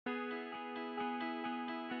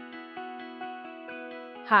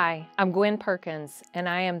Hi, I'm Gwen Perkins, and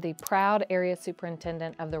I am the proud Area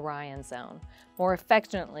Superintendent of the Ryan Zone, more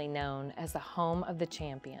affectionately known as the home of the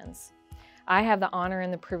champions. I have the honor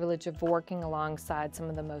and the privilege of working alongside some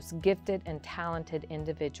of the most gifted and talented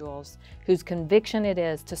individuals whose conviction it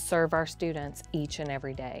is to serve our students each and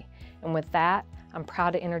every day. And with that, I'm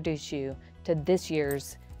proud to introduce you to this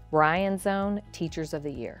year's Ryan Zone Teachers of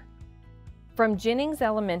the Year. From Jennings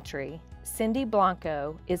Elementary, Cindy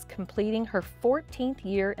Blanco is completing her 14th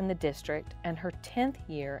year in the district and her 10th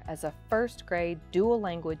year as a first grade dual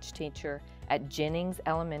language teacher at Jennings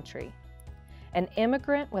Elementary. An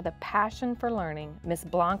immigrant with a passion for learning, Miss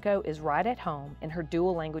Blanco is right at home in her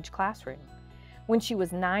dual language classroom. When she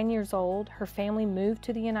was 9 years old, her family moved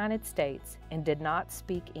to the United States and did not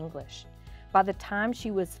speak English. By the time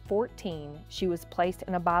she was 14, she was placed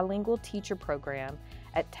in a bilingual teacher program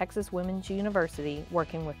at Texas Women's University,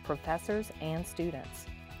 working with professors and students.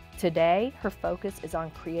 Today, her focus is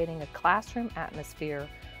on creating a classroom atmosphere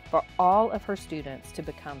for all of her students to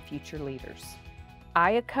become future leaders.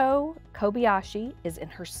 Ayako Kobayashi is in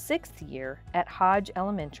her 6th year at Hodge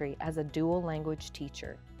Elementary as a dual language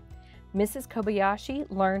teacher. Mrs. Kobayashi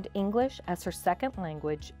learned English as her second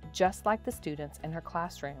language, just like the students in her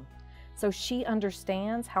classroom. So she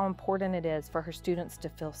understands how important it is for her students to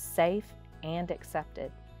feel safe and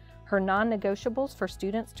accepted. Her non-negotiables for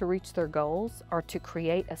students to reach their goals are to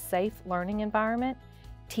create a safe learning environment,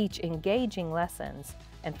 teach engaging lessons,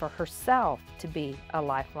 and for herself to be a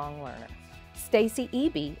lifelong learner. Stacy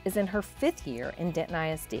Eby is in her 5th year in Denton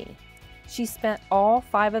ISD. She spent all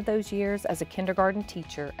 5 of those years as a kindergarten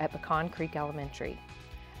teacher at Pecan Creek Elementary.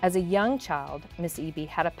 As a young child, Miss Eby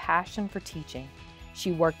had a passion for teaching.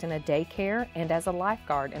 She worked in a daycare and as a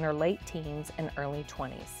lifeguard in her late teens and early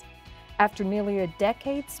 20s. After nearly a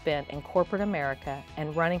decade spent in corporate America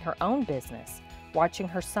and running her own business, watching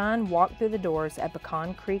her son walk through the doors at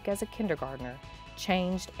Pecan Creek as a kindergartner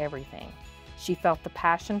changed everything. She felt the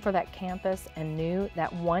passion for that campus and knew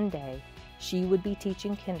that one day she would be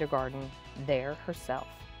teaching kindergarten there herself.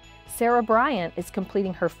 Sarah Bryant is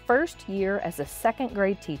completing her 1st year as a 2nd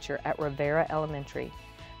grade teacher at Rivera Elementary,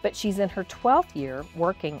 but she's in her 12th year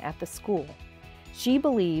working at the school. She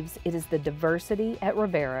believes it is the diversity at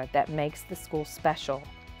Rivera that makes the school special.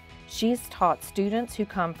 She's taught students who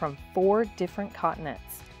come from 4 different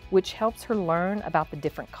continents, which helps her learn about the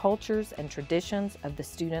different cultures and traditions of the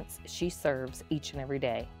students she serves each and every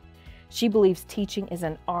day. She believes teaching is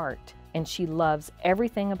an art, and she loves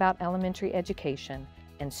everything about elementary education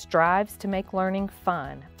and strives to make learning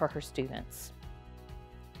fun for her students.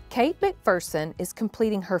 Kate McPherson is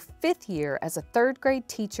completing her 5th year as a 3rd grade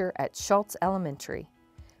teacher at Schultz Elementary.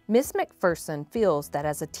 Miss McPherson feels that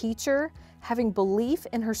as a teacher, having belief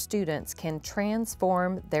in her students can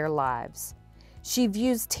transform their lives. She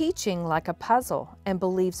views teaching like a puzzle and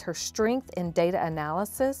believes her strength in data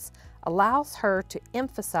analysis allows her to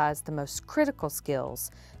emphasize the most critical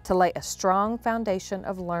skills to lay a strong foundation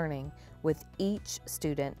of learning with each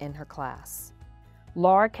student in her class.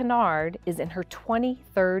 Laura Kennard is in her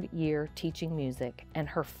 23rd year teaching music and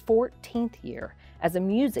her 14th year as a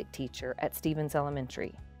music teacher at Stevens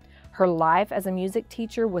Elementary. Her life as a music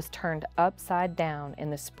teacher was turned upside down in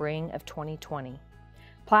the spring of 2020.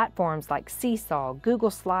 Platforms like Seesaw, Google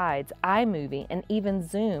Slides, iMovie, and even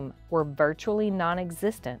Zoom were virtually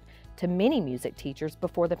non-existent to many music teachers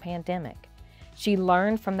before the pandemic. She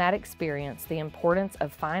learned from that experience the importance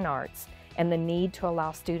of fine arts and the need to allow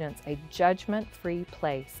students a judgment-free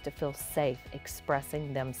place to feel safe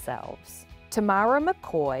expressing themselves. Tamara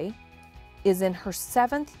McCoy is in her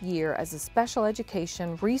 7th year as a special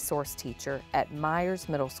education resource teacher at Myers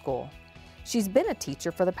Middle School. She's been a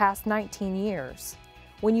teacher for the past 19 years.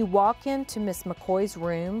 When you walk into Miss McCoy's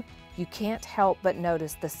room, you can't help but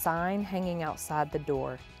notice the sign hanging outside the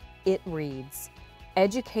door. It reads,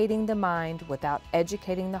 "Educating the mind without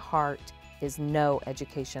educating the heart is no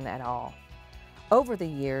education at all." Over the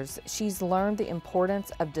years, she's learned the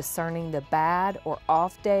importance of discerning the bad or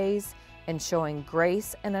off days and showing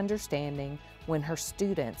grace and understanding when her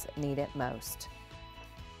students need it most.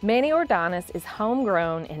 Manny Ordonis is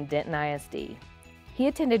homegrown in Denton ISD. He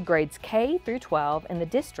attended grades K through 12 in the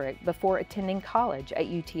district before attending college at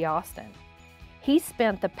UT Austin. He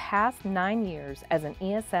spent the past 9 years as an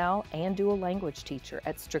ESL and dual language teacher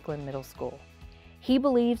at Strickland Middle School. He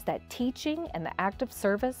believes that teaching and the act of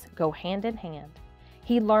service go hand in hand.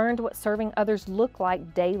 He learned what serving others looked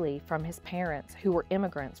like daily from his parents, who were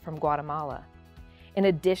immigrants from Guatemala. In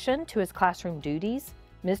addition to his classroom duties,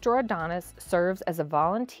 Mr. Adonis serves as a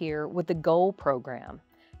volunteer with the GOAL program,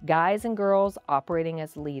 Guys and Girls Operating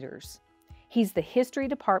as Leaders. He's the History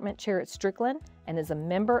Department Chair at Strickland and is a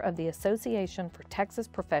member of the Association for Texas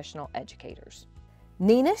Professional Educators.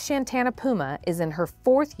 Nina Shantanapuma is in her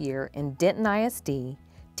 4th year in Denton ISD,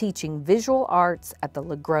 teaching visual arts at the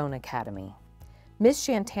LaGrone Academy. Ms.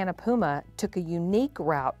 Shantanapuma took a unique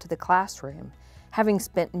route to the classroom, having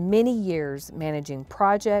spent many years managing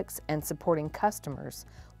projects and supporting customers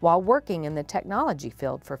while working in the technology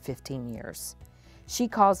field for 15 years. She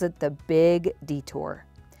calls it the big detour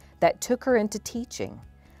that took her into teaching.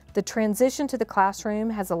 The transition to the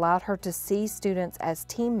classroom has allowed her to see students as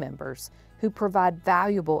team members who provide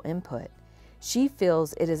valuable input. She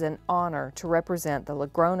feels it is an honor to represent the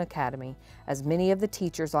LaGrone Academy, as many of the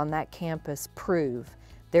teachers on that campus prove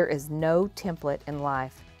there is no template in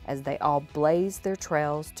life as they all blaze their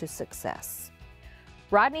trails to success.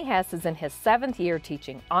 Rodney Hess is in his 7th year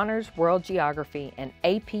teaching Honors World Geography and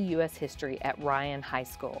AP US History at Ryan High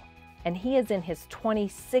School, and he is in his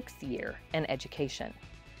 26th year in education.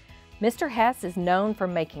 Mr. Hess is known for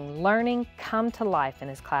making learning come to life in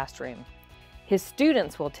his classroom. His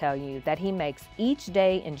students will tell you that he makes each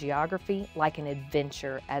day in geography like an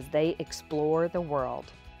adventure as they explore the world.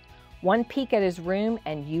 One peek at his room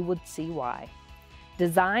and you would see why.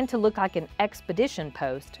 Designed to look like an expedition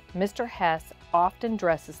post, Mr. Hess often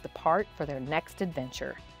dresses the part for their next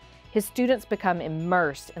adventure. His students become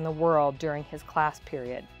immersed in the world during his class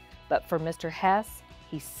period, but for Mr. Hess,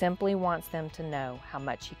 he simply wants them to know how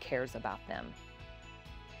much he cares about them.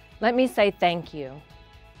 Let me say thank you.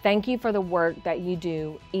 Thank you for the work that you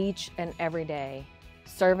do each and every day,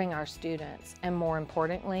 serving our students, and more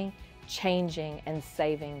importantly, changing and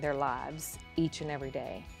saving their lives each and every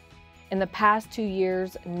day. In the past 2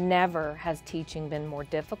 years, never has teaching been more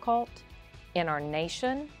difficult in our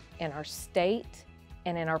nation, in our state,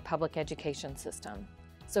 and in our public education system.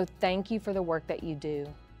 So thank you for the work that you do.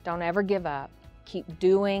 Don't ever give up. Keep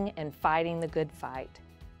doing and fighting the good fight.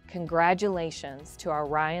 Congratulations to our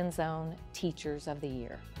Ryan Zone Teachers of the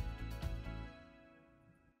Year.